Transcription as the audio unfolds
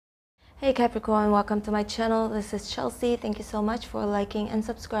Hey Capricorn, welcome to my channel. This is Chelsea. Thank you so much for liking and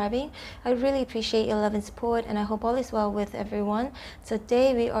subscribing. I really appreciate your love and support, and I hope all is well with everyone.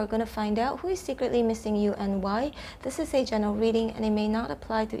 Today we are going to find out who is secretly missing you and why. This is a general reading and it may not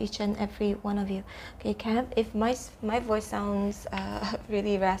apply to each and every one of you. Okay, Cap, if my voice sounds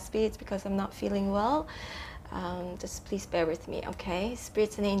really raspy, it's because I'm not feeling well. Just please bear with me, okay?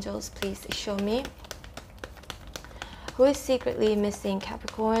 Spirits and angels, please show me who is secretly missing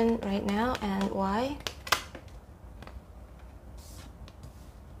Capricorn right now and why?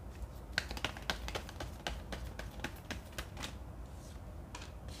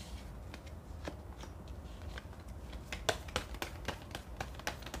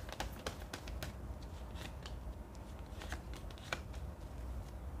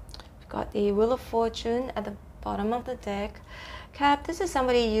 We've got the Wheel of Fortune at the bottom of the deck. Cap, this is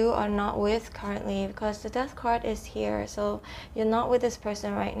somebody you are not with currently because the Death card is here. So you're not with this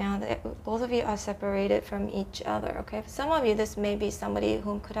person right now. Both of you are separated from each other, okay? For some of you, this may be somebody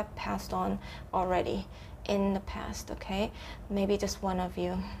who could have passed on already in the past, okay? Maybe just one of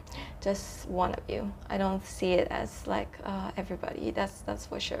you. Just one of you. I don't see it as like everybody, that's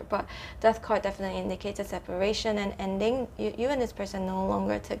for sure. But Death card definitely indicates a separation and ending. You and this person no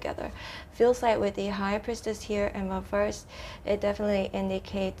longer together. Feels like with the High Priestess here in reverse, it definitely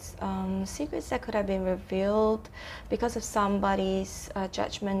indicates secrets that could have been revealed because of somebody's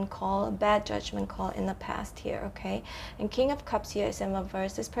judgment call, a bad judgment call in the past here, okay? And King of Cups here is in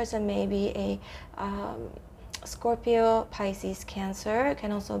reverse. This person may be a Scorpio, Pisces, Cancer.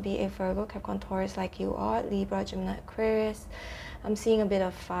 Can also be a Virgo, Capricorn, Taurus like you are, Libra, Gemini, Aquarius. I'm seeing a bit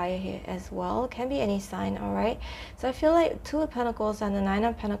of fire here as well. Can be any sign, alright? So I feel like Two of Pentacles and the Nine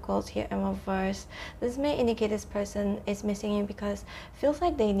of Pentacles here in reverse. This may indicate this person is missing you because it feels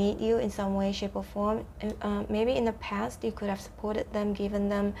like they need you in some way, shape or form. Maybe in the past you could have supported them, given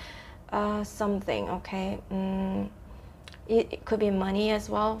them something, okay? It could be money as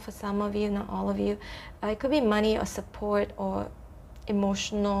well for some of you, not all of you. It could be money or support or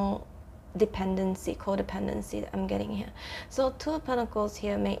emotional dependency, codependency that I'm getting here. So Two of Pentacles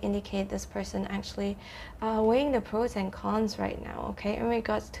here may indicate this person actually weighing the pros and cons right now, okay, in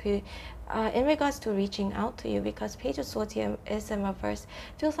regards to reaching out to you, because Page of Swords here is in reverse.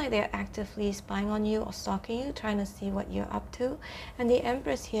 Feels like they're actively spying on you or stalking you, trying to see what you're up to. And the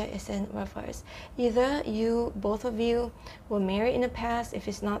Empress here is in reverse. Either both of you were married in the past. If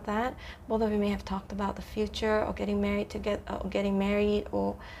it's not that, both of you may have talked about the future or getting married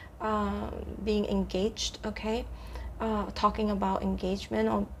or being engaged, okay? Talking about engagement,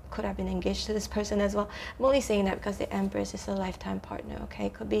 or could have been engaged to this person as well. I'm only saying that because the Empress is a lifetime partner, okay?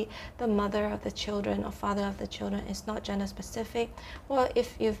 Could be the mother of the children or father of the children. It's not gender specific. Or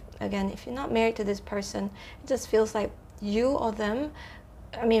if you're not married to this person, it just feels like you or them,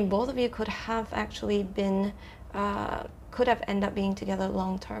 I mean, both of you could have actually been could have ended up being together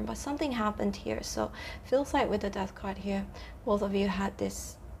long term, but something happened here. So feels like with the Death card here, both of you had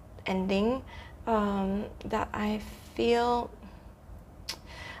this ending that I feel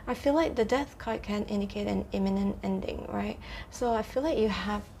like the Death card can indicate an imminent ending, right? So I feel like you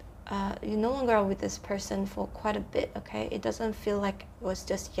have you no longer are with this person for quite a bit, okay? It doesn't feel like it was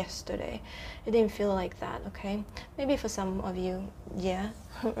just yesterday. It didn't feel like that, okay? Maybe for some of you, yeah,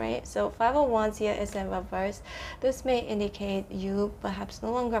 right? So Five of Wands here is in reverse. This may indicate you perhaps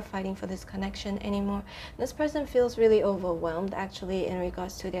no longer fighting for this connection anymore. This person feels really overwhelmed actually in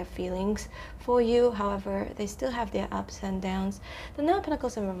regards to their feelings for you. However, they still have their ups and downs. The Nine of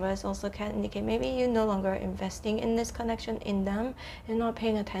Pentacles in reverse also can indicate maybe you're no longer investing in this connection, in them, and not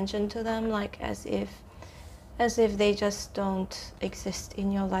paying attention to them, like as if they just don't exist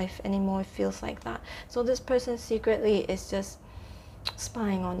in your life anymore. It feels like that. So this person secretly is just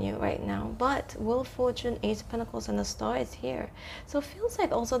spying on you right now. But Wheel of Fortune, Ace of Pentacles, and the Star is here. So it feels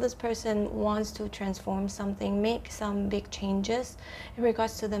like also this person wants to transform something, make some big changes in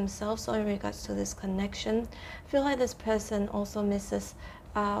regards to themselves or in regards to this connection. I feel like this person also misses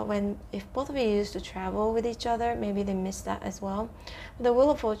if both of you used to travel with each other, maybe they miss that as well. The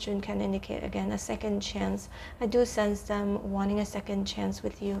Wheel of Fortune can indicate again a second chance. I do sense them wanting a second chance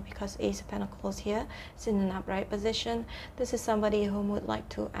with you because Ace of Pentacles here is in an upright position. This is somebody who would like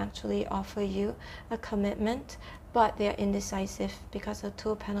to actually offer you a commitment, but they're indecisive because of Two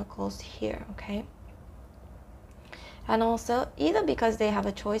of Pentacles here, okay? And also either because they have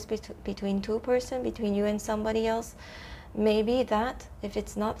a choice between two-person, between you and somebody else, maybe that. If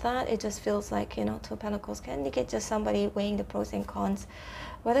it's not that, it just feels like, you know, Two of Pentacles can indicate just somebody weighing the pros and cons,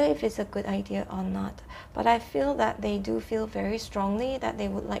 whether if it's a good idea or not. But I feel that they do feel very strongly that they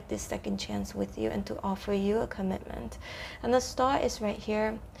would like this second chance with you and to offer you a commitment. And the star is right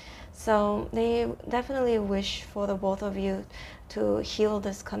here. So they definitely wish for the both of you to heal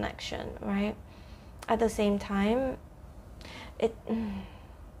this connection, right? At the same time,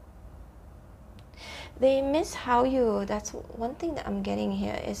 they miss how you, that's one thing that I'm getting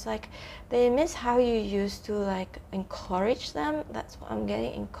here, is like they miss how you used to like encourage them. That's what I'm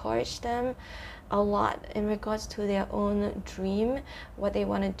getting, encourage them a lot in regards to their own dream, what they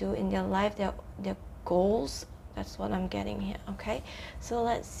want to do in their life, their goals. That's what I'm getting here, okay? So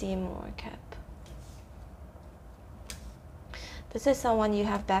let's see more, Cap. This is someone you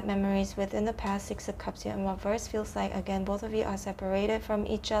have bad memories with in the past. Six of Cups here in reverse. Feels like, again, both of you are separated from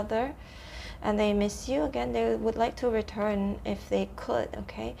each other and they miss you. Again, they would like to return if they could,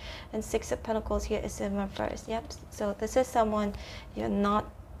 okay? And Six of Pentacles here is in reverse. Yep. So this is someone you're not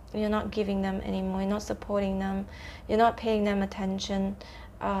giving them anymore. You're not supporting them. You're not paying them attention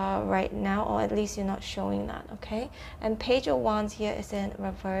right now, or at least you're not showing that, okay? And Page of Wands here is in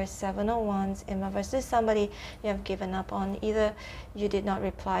reverse. Seven of Wands in reverse. This is somebody you have given up on. Either you did not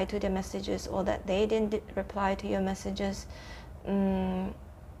reply to their messages or that they didn't reply to your messages.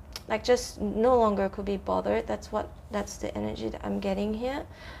 Like just no longer could be bothered. That's the energy that I'm getting here.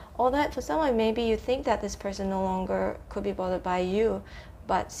 Or that for someone, maybe you think that this person no longer could be bothered by you,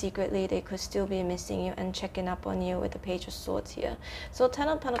 but secretly they could still be missing you and checking up on you with the Page of Swords here. So Ten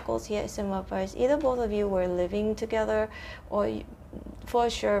of Pentacles here is in reverse. Either both of you were living together, or for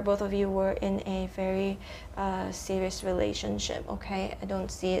sure both of you were in a very serious relationship, okay? I don't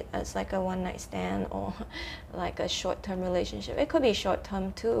see it as like a one-night stand or like a short-term relationship. It could be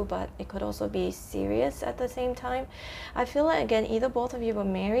short-term too, but it could also be serious at the same time. I feel like, again, either both of you were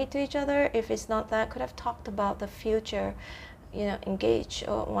married to each other. If it's not that, could have talked about the future, you know, engaged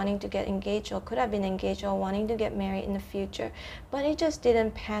or wanting to get engaged, or could have been engaged or wanting to get married in the future, but it just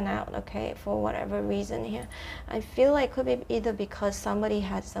didn't pan out, okay, for whatever reason here. I feel like it could be either because somebody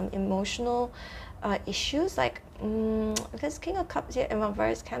had some emotional issues, like because King of Cups here in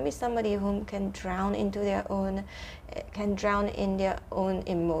reverse can be somebody whom can drown in their own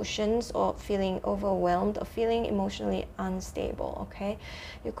emotions, or feeling overwhelmed, or feeling emotionally unstable, okay?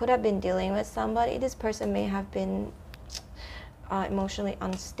 You could have been dealing with somebody. This person may have been emotionally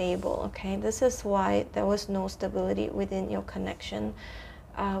unstable, okay? This is why there was no stability within your connection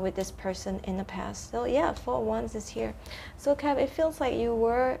with this person in the past. So yeah, Four of Wands is here. So Cap, it feels like you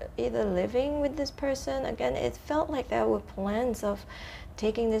were either living with this person. Again, it felt like there were plans of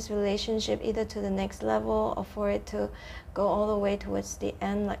taking this relationship either to the next level or for it to go all the way towards the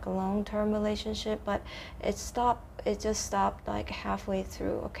end, like a long-term relationship, but it just stopped like halfway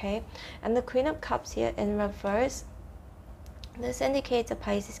through, okay? And the Queen of Cups here in reverse, this indicates a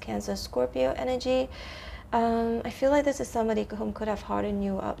Pisces, Cancer, Scorpio energy. I feel like this is somebody whom could have hardened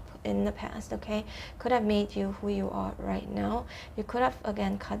you up in the past, okay? Could have made you who you are right now. You could have,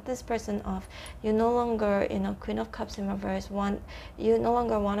 again, cut this person off. You no longer, you know, Queen of Cups in reverse, you no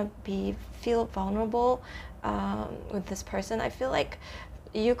longer want to feel vulnerable with this person. I feel like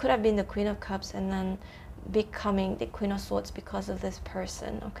you could have been the Queen of Cups and then becoming the Queen of Swords because of this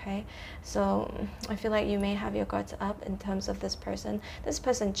person, okay? So I feel like you may have your guards up in terms of this person. This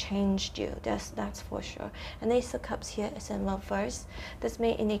person changed you, that's for sure. And Ace of Cups here is in reverse. This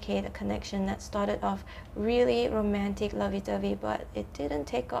may indicate a connection that started off really romantic, lovey-dovey, but it didn't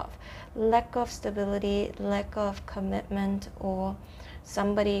take off. Lack of stability, lack of commitment, or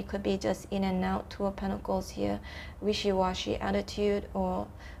somebody could be just in and out. Two of Pentacles here, wishy-washy attitude, or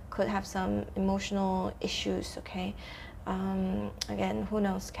could have some emotional issues, okay? Again, who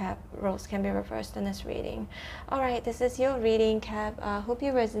knows, Cap? Roles can be reversed in this reading. Alright, this is your reading, Cap. Hope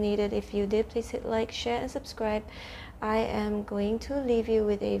you resonated. If you did, please hit like, share, and subscribe. I am going to leave you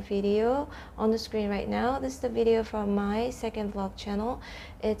with a video on the screen right now. This is the video from my second vlog channel.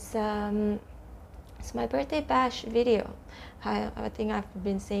 It's my birthday bash video. I think I've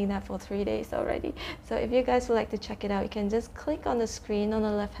been saying that for 3 days already. So if you guys would like to check it out, you can just click on the screen on the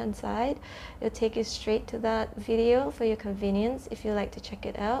left hand side. It'll take you straight to that video for your convenience if you like to check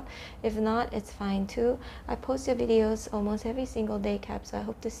it out. If not, it's fine too. I post your videos almost every single day, Cap, so I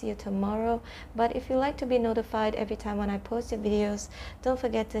hope to see you tomorrow. But if you like to be notified every time when I post your videos, don't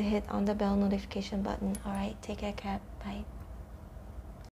forget to hit on the bell notification button. Alright, take care, Cap. Bye.